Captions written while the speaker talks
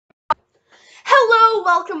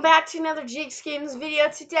Hello, welcome back to another Jake's Games video.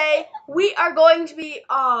 Today we are going to be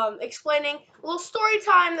explaining a little story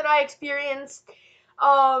time that I experienced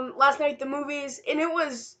last night at the movies, and it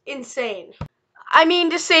was insane. I mean,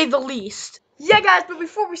 to say the least. Yeah, guys, but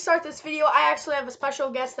before we start this video, I actually have a special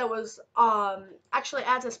guest that was actually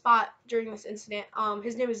at the spot during this incident.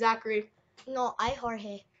 His name is Zachary. No, I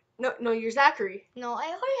Jorge. No, you're Zachary. No,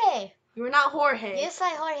 I Jorge. You are not Jorge. Yes, I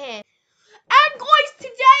Jorge. And guys,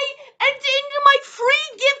 today, at the end of my free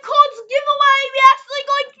gift cards giveaway, we're actually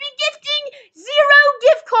going to be gifting 0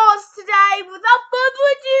 gift cards today. Without further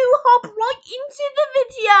ado, hop right into the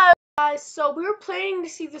video. Guys, so we were planning to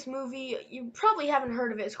see this movie. You probably haven't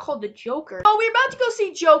heard of it. It's called The Joker. So we're about to go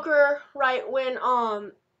see Joker, right, when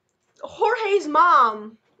Jorge's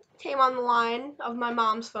mom came on the line of my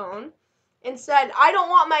mom's phone and said, "I don't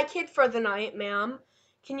want my kid for the night, ma'am.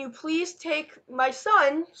 Can you please take my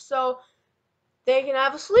son so they can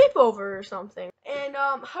have a sleepover or something?" And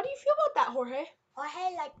how do you feel about that, Jorge?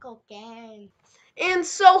 Jorge like cocaine. And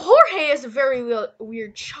so Jorge is a very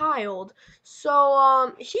weird child.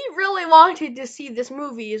 So he really wanted to see this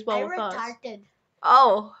movie as well I with us. retarded.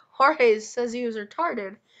 Oh, Jorge says he was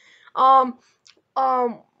retarded.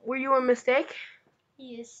 Were you a mistake?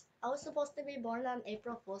 Yes. I was supposed to be born on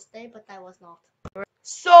April Fool's Day, but I was not.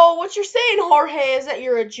 So what you're saying, Jorge, is that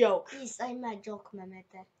you're a joke. Yes, I'm a joke,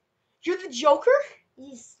 mamete. You're the Joker?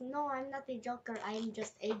 Yes, no, I'm not a joker. I'm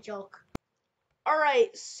just a joke.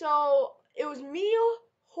 Alright, so it was me,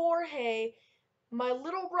 Jorge, my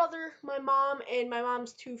little brother, my mom, and my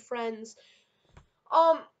mom's 2 friends.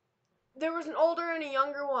 There was an older and a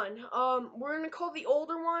younger one. We're gonna call the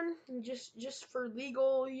older one, just for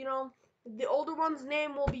legal, you know. The older one's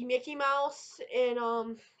name will be Mickey Mouse, and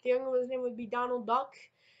the younger one's name would be Donald Duck.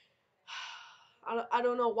 I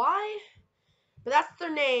don't know why, but that's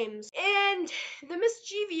their names. And the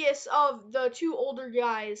mischievous of the 2 older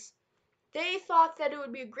guys, they thought that it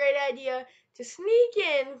would be a great idea to sneak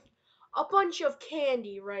in a bunch of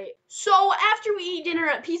candy, right? So after we eat dinner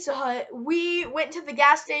at Pizza Hut, we went to the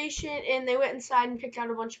gas station and they went inside and picked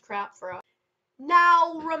out a bunch of crap for us.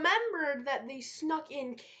 Now, remember that they snuck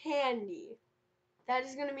in candy. That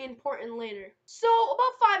is going to be important later. So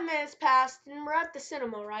about 5 minutes passed and we're at the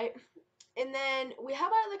cinema, right? And then we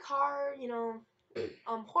hop out of the car, you know.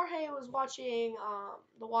 Jorge was watching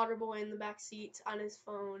The Waterboy in the back seat on his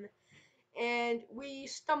phone. And we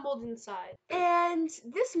stumbled inside. And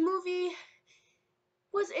this movie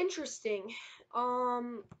was interesting.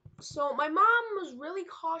 So my mom was really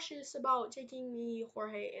cautious about taking me,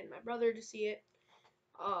 Jorge, and my brother to see it.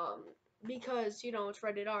 Because, you know, it's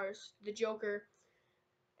rated R, The Joker.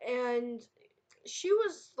 And she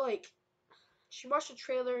was like, she watched the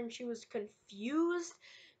trailer and she was confused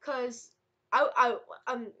because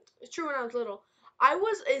it's true when I was little. I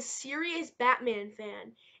was a serious Batman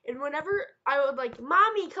fan, and whenever I would like,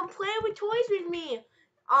 "Mommy, come play with toys with me,"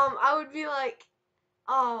 I would be like,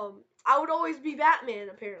 I would always be Batman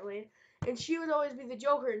apparently, and she would always be the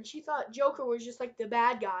Joker, and she thought Joker was just like the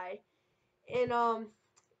bad guy, and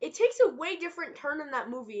it takes a way different turn in that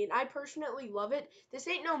movie, and I personally love it. This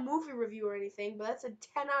ain't no movie review or anything, but that's a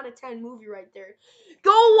 10 out of 10 movie right there.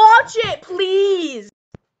 Go watch it, please!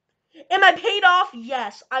 Am I paid off?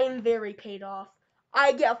 Yes, I am very paid off.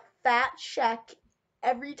 I get a fat check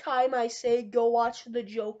every time I say go watch The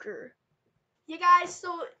Joker. Yeah, guys,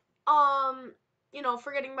 so, you know,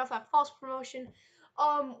 forgetting about that false promotion,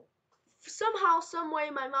 somehow, some way,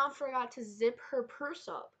 my mom forgot to zip her purse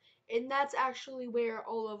up, and that's actually where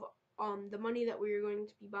all of the money that we are going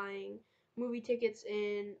to be buying movie tickets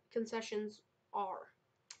and concessions are.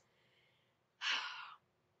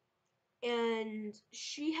 And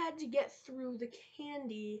she had to get through the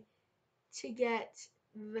candy to get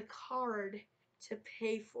the card to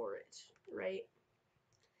pay for it, right?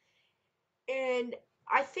 And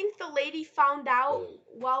I think the lady found out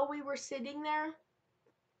while we were sitting there,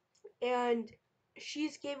 and she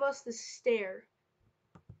just gave us the stare.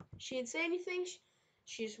 She didn't say anything.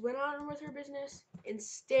 She just went on with her business and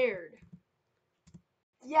stared.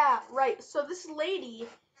 Yeah, right. So this lady,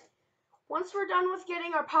 once we're done with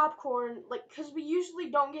getting our popcorn, like, because we usually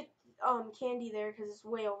don't get candy there because it's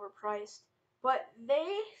way overpriced. But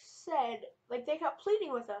they said, like, they kept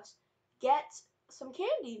pleading with us, "Get some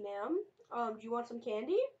candy, ma'am. Do you want some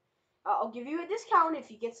candy? I'll give you a discount if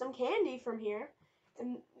you get some candy from here."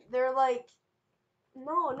 And they're like,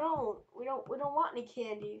 "No, we don't want any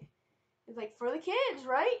candy." It's like, for the kids,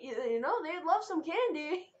 right? You know, they'd love some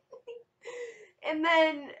candy. And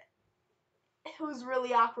then it was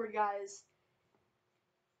really awkward, guys.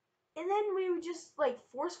 And then we just like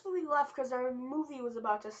forcefully left because our movie was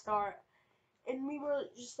about to start. And we were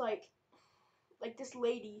just like, like this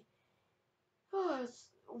lady. It's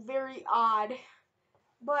very odd.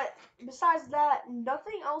 But besides that,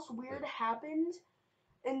 nothing else weird happened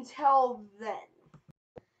until then.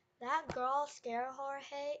 That girl scare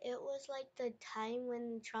Jorge. It was like the time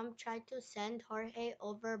when Trump tried to send Jorge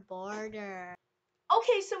over border.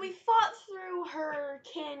 Okay, so we fought through her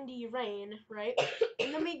candy rain, right?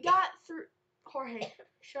 And then we got through. Jorge,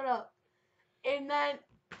 shut up. And then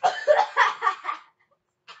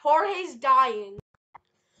Jorge's dying.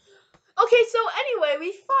 Okay, so anyway,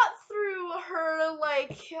 we fought through her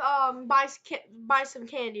like buy some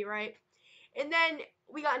candy, right? And then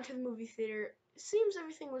we got into the movie theater. Seems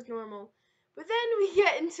everything was normal, but then we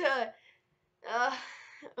get into uh,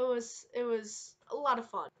 it was a lot of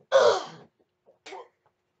fun.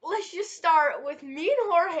 Let's just start with me and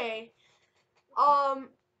Jorge.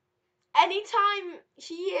 Anytime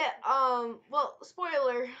he well,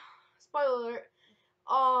 spoiler alert,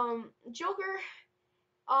 Joker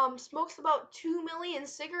smokes about 2 million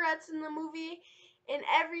cigarettes in the movie, and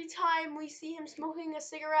every time we see him smoking a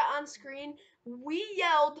cigarette on screen, we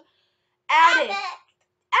yelled, "Addict!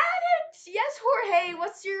 Addict!" Yes, Jorge,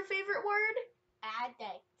 what's your favorite word?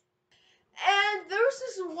 Addict. And there was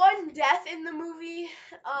this one death in the movie.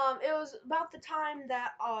 It was about the time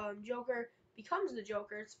that Joker becomes the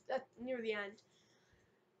Joker. It's near the end.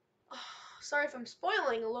 Sorry if I'm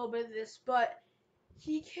spoiling a little bit of this, but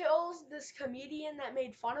he kills this comedian that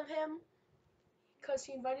made fun of him because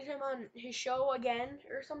he invited him on his show again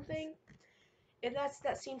or something. And that's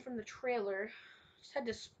that scene from the trailer. Just had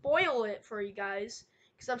to spoil it for you guys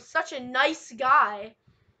because I'm such a nice guy.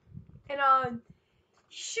 And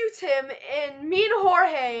he shoots him, and me and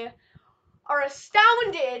Jorge are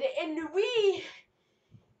astounded, and we,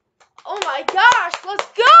 oh my gosh, let's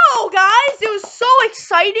go, guys. It was so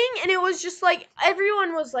exciting, and it was just like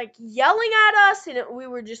everyone was like yelling at us, and we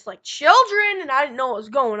were just like children, and I didn't know what was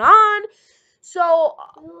going on. So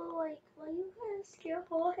You were like, why you gonna scare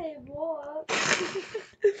Jorge more?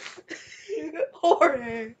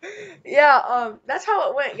 Jorge. Yeah, that's how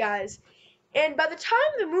it went, guys. And by the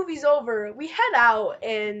time the movie's over, we head out,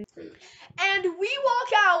 and we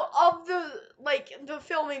walk out of the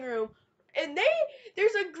filming room, and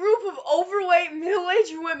there's a group of overweight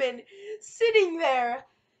middle-aged women sitting there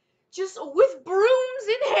just with brooms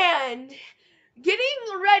in hand,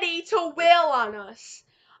 getting ready to wail on us.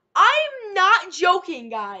 I'm not joking,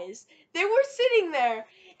 guys. They were sitting there,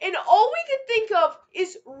 and all we could think of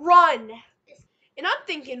is run. And I'm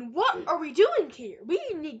thinking, what are we doing here? We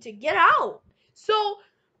need to get out. So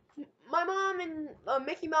my mom and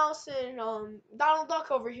Mickey Mouse and Donald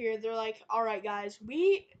Duck over here, they're like, all right, guys,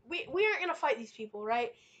 we aren't gonna fight these people,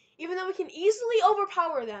 right? Even though we can easily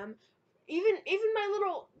overpower them, even my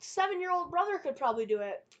little 7-year-old brother could probably do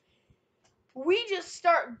it. We just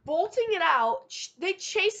start bolting it out. They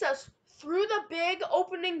chase us through the big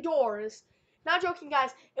opening doors. Not joking,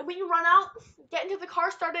 guys. And we run out, get into the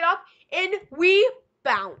car, start it up, and we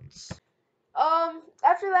bounce.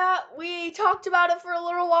 After that, we talked about it for a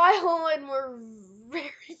little while, and we're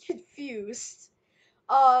very confused.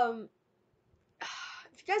 If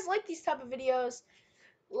you guys like these type of videos,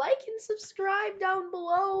 like and subscribe down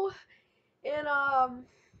below. And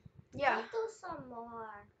yeah. We'll do some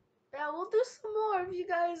more. Yeah, we'll do some more if you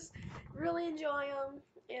guys really enjoy them.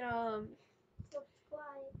 And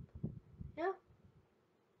Subscribe. yeah.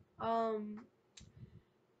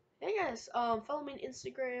 Hey guys, follow me on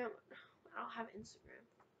Instagram. I don't have Instagram.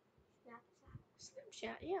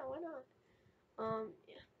 Snapchat, yeah, why not?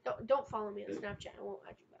 Yeah. Don't follow me on Snapchat. I won't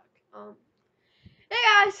add you back. Hey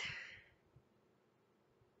guys.